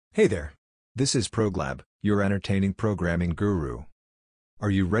Hey there. This is ProgLab, your entertaining programming guru. Are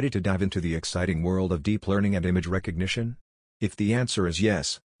you ready to dive into the exciting world of deep learning and image recognition? If the answer is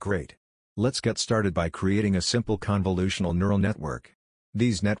yes, great. Let's get started by creating a simple convolutional neural network.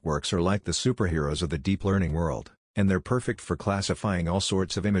 These networks are like the superheroes of the deep learning world, and they're perfect for classifying all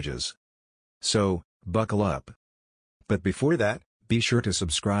sorts of images. So, buckle up. But before that, be sure to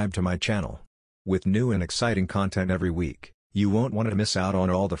subscribe to my channel. With new and exciting content every week, you won't want to miss out on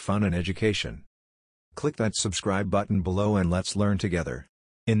all the fun and education. Click that subscribe button below and let's learn together.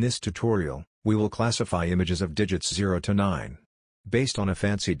 In this tutorial, we will classify images of digits 0 to 9, based on a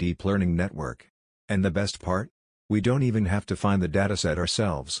fancy deep learning network. And the best part? We don't even have to find the dataset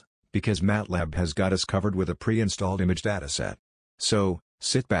ourselves, because MATLAB has got us covered with a pre-installed image dataset. So,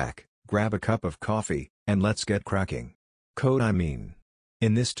 sit back, grab a cup of coffee, and let's get cracking.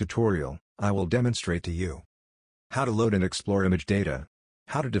 In this tutorial, I will demonstrate to you how to load and explore image data,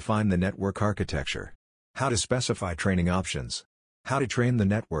 how to define the network architecture, how to specify training options, how to train the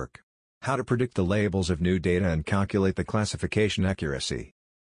network, how to predict the labels of new data and calculate the classification accuracy.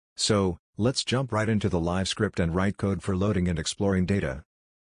 So, let's jump right into the live script and write code for loading and exploring data.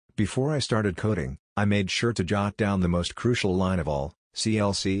 Before I started coding, I made sure to jot down the most crucial line of all: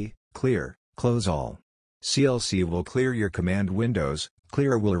 CLC, clear, close all. CLC will clear your command windows,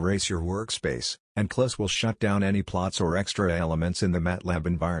 clear will erase your workspace, and close will shut down any plots or extra elements in the MATLAB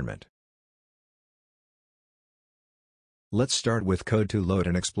environment. Let's start with code to load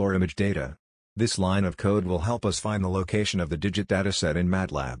and explore image data. This line of code will help us find the location of the digit dataset in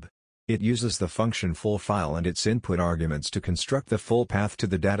MATLAB. It uses the function full_file and its input arguments to construct the full path to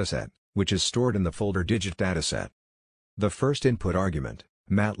the dataset, which is stored in the folder digit dataset. The first input argument,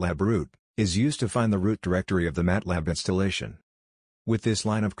 MATLAB root, is used to find the root directory of the MATLAB installation. With this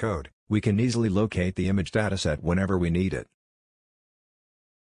line of code, we can easily locate the image dataset whenever we need it.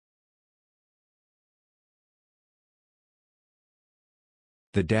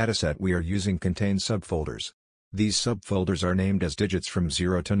 The dataset we are using contains subfolders. These subfolders are named as digits from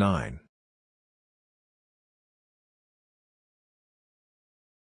 0 to 9.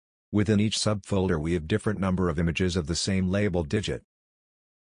 Within each subfolder we have different number of images of the same labeled digit.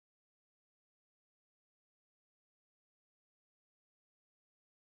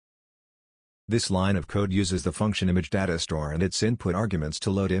 This line of code uses the function ImageDataStore and its input arguments to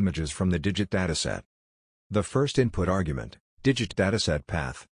load images from the digit dataset. The first input argument, digit dataset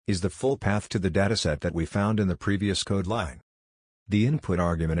path, is the full path to the dataset that we found in the previous code line. The input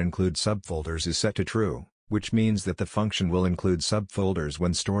argument include subfolders is set to true, which means that the function will include subfolders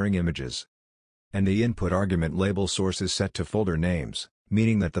when storing images. And the input argument label source is set to folder names,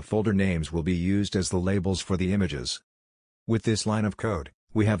 meaning that the folder names will be used as the labels for the images. With this line of code,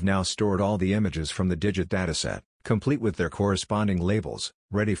 we have now stored all the images from the digit dataset, complete with their corresponding labels,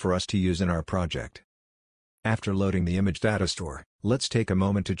 ready for us to use in our project. After loading the image data store, let's take a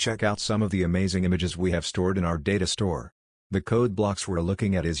moment to check out some of the amazing images we have stored in our data store. The code blocks we're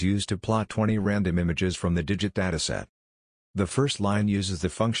looking at is used to plot 20 random images from the digit dataset. The first line uses the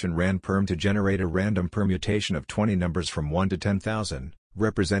function randperm to generate a random permutation of 20 numbers from 1 to 10,000,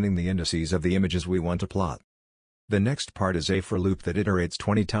 representing the indices of the images we want to plot. The next part is a for loop that iterates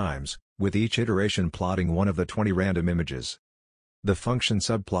 20 times, with each iteration plotting one of the 20 random images. The function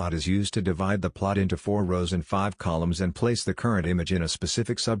subplot is used to divide the plot into 4 rows and 5 columns and place the current image in a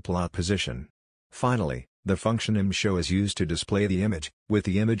specific subplot position. Finally, the function imshow is used to display the image, with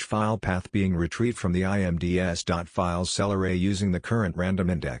the image file path being retrieved from the imds.files cell array using the current random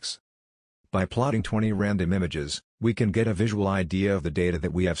index. By plotting 20 random images, we can get a visual idea of the data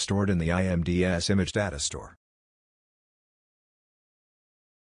that we have stored in the imds image data store.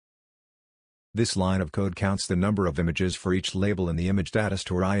 This line of code counts the number of images for each label in the image data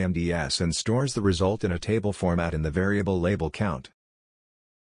store imds and stores the result in a table format in the variable label count.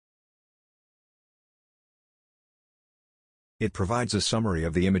 It provides a summary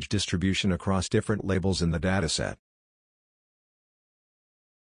of the image distribution across different labels in the dataset.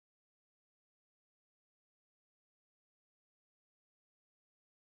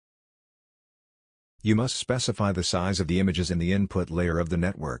 You must specify the size of the images in the input layer of the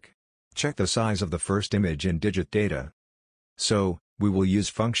network. Check the size of the first image in digit data. So, we will use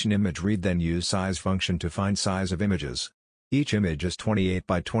function ImageRead then use size function to find size of images. Each image is 28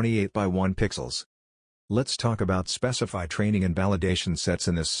 by 28 by 1 pixels. Let's talk about specify training and validation sets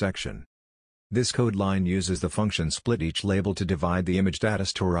in this section. This code line uses the function split each label to divide the image data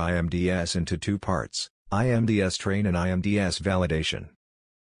store imds into 2 parts, imds train and imds validation.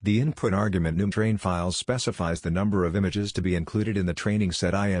 The input argument numTrain files specifies the number of images to be included in the training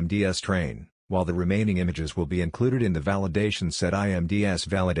set imds train, while the remaining images will be included in the validation set IMDS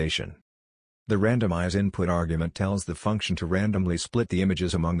validation. The randomize input argument tells the function to randomly split the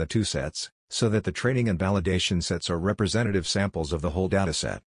images among the two sets, so that the training and validation sets are representative samples of the whole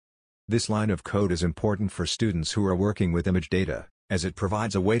dataset. This line of code is important for students who are working with image data, as it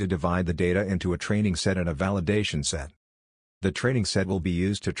provides a way to divide the data into a training set and a validation set. The training set will be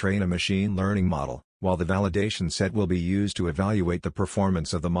used to train a machine learning model, while the validation set will be used to evaluate the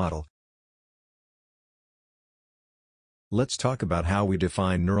performance of the model. Let's talk about how we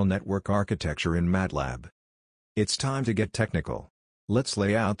define neural network architecture in MATLAB. It's time to get technical. Let's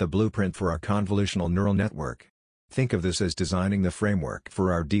lay out the blueprint for our convolutional neural network. Think of this as designing the framework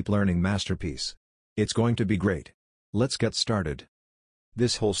for our deep learning masterpiece. It's going to be great. Let's get started.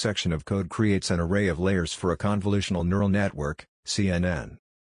 This whole section of code creates an array of layers for a convolutional neural network, CNN.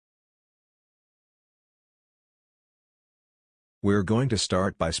 We're going to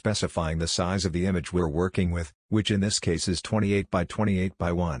start by specifying the size of the image we're working with, which in this case is 28 by 28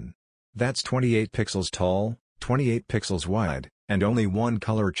 by 1. That's 28 pixels tall, 28 pixels wide, and only one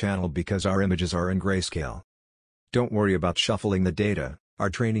color channel because our images are in grayscale. Don't worry about shuffling the data,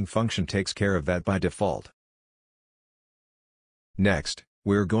 our training function takes care of that by default. Next,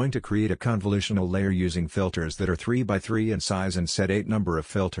 we're going to create a convolutional layer using filters that are 3 by 3 in size and set 8 number of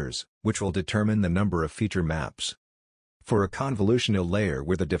filters, which will determine the number of feature maps. For a convolutional layer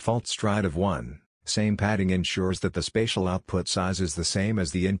with a default stride of 1, same padding ensures that the spatial output size is the same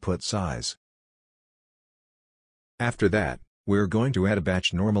as the input size. After that, we're going to add a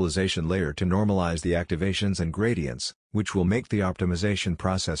batch normalization layer to normalize the activations and gradients, which will make the optimization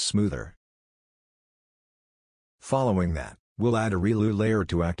process smoother. Following that, we'll add a ReLU layer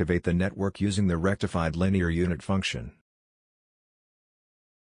to activate the network using the rectified linear unit function.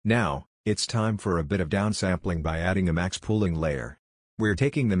 Now, it's time for a bit of downsampling by adding a max pooling layer. We're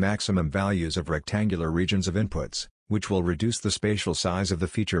taking the maximum values of rectangular regions of inputs, which will reduce the spatial size of the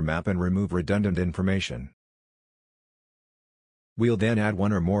feature map and remove redundant information. We'll then add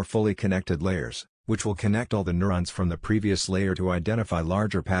one or more fully connected layers, which will connect all the neurons from the previous layer to identify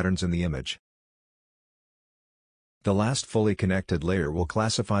larger patterns in the image. The last fully connected layer will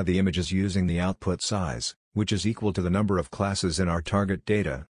classify the images using the output size, which is equal to the number of classes in our target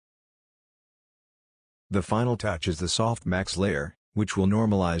data. The final touch is the softmax layer, which will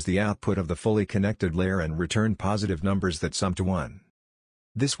normalize the output of the fully connected layer and return positive numbers that sum to 1.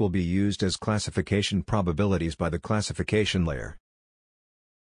 This will be used as classification probabilities by the classification layer.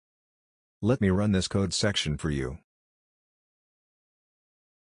 Let me run this code section for you.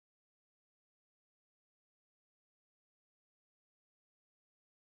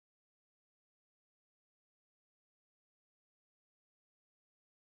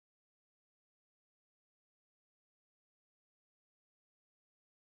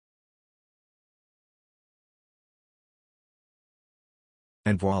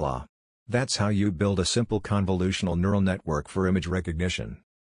 And voila! That's how you build a simple convolutional neural network for image recognition.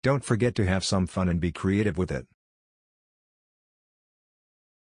 Don't forget to have some fun and be creative with it.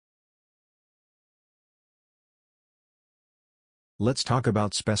 Let's talk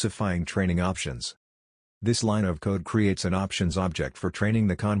about specifying training options. This line of code creates an options object for training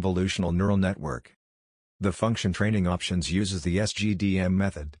the convolutional neural network. The function training options uses the SGDM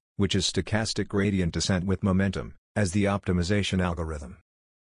method, which is stochastic gradient descent with momentum, as the optimization algorithm.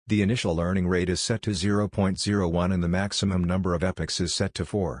 The initial learning rate is set to 0.01 and the maximum number of epochs is set to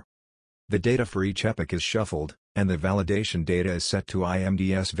 4. The data for each epoch is shuffled, and the validation data is set to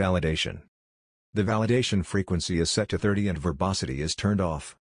IMDS validation. The validation frequency is set to 30 and verbosity is turned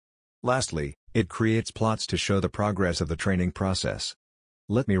off. Lastly, it creates plots to show the progress of the training process.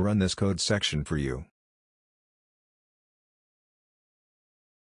 Let me run this code section for you.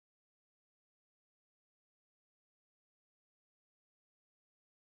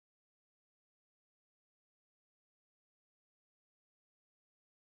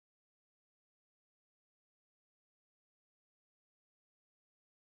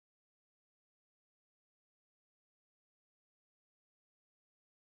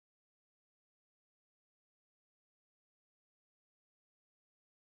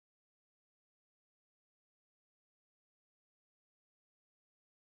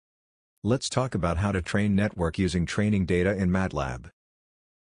 Let's talk about how to train network using training data in MATLAB.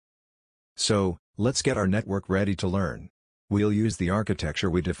 So, let's get our network ready to learn. We'll use the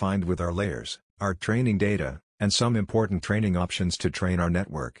architecture we defined with our layers, our training data, and some important training options to train our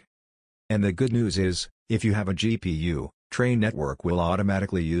network. And the good news is, if you have a GPU, Train Network will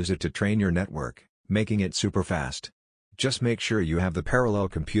automatically use it to train your network, making it super fast. Just make sure you have the parallel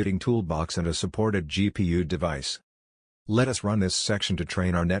computing toolbox and a supported GPU device. Let us run this section to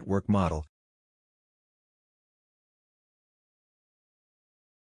train our network model.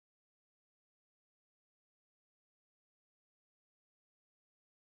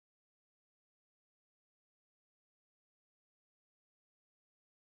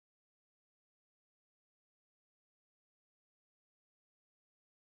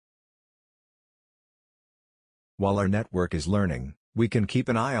 While our network is learning, we can keep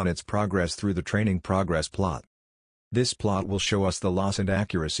an eye on its progress through the training progress plot. This plot will show us the loss and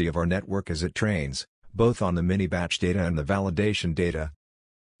accuracy of our network as it trains, both on the mini-batch data and the validation data.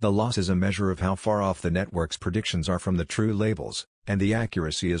 The loss is a measure of how far off the network's predictions are from the true labels, and the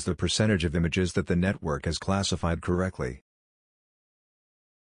accuracy is the percentage of images that the network has classified correctly.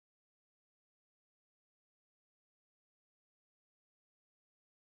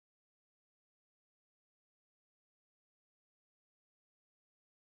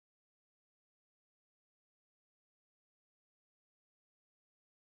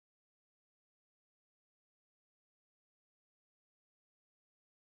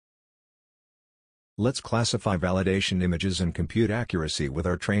 Let's classify validation images and compute accuracy with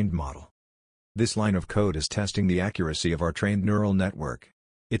our trained model. This line of code is testing the accuracy of our trained neural network.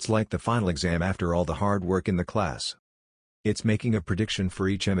 It's like the final exam after all the hard work in the class. It's making a prediction for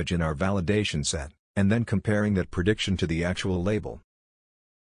each image in our validation set, and then comparing that prediction to the actual label.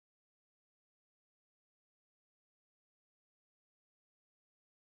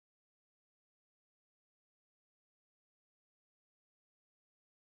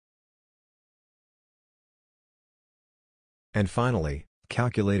 And finally,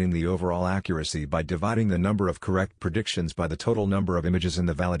 calculating the overall accuracy by dividing the number of correct predictions by the total number of images in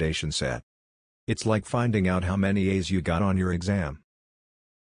the validation set. It's like finding out how many A's you got on your exam.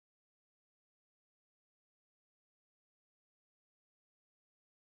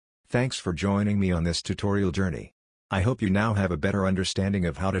 Thanks for joining me on this tutorial journey. I hope you now have a better understanding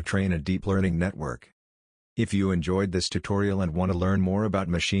of how to train a deep learning network. If you enjoyed this tutorial and want to learn more about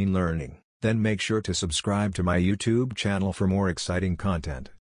machine learning, then make sure to subscribe to my YouTube channel for more exciting content.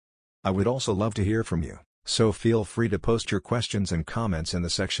 I would also love to hear from you, so feel free to post your questions and comments in the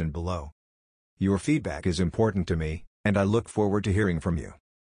section below. Your feedback is important to me, and I look forward to hearing from you.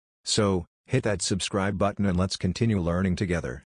 So, hit that subscribe button and let's continue learning together.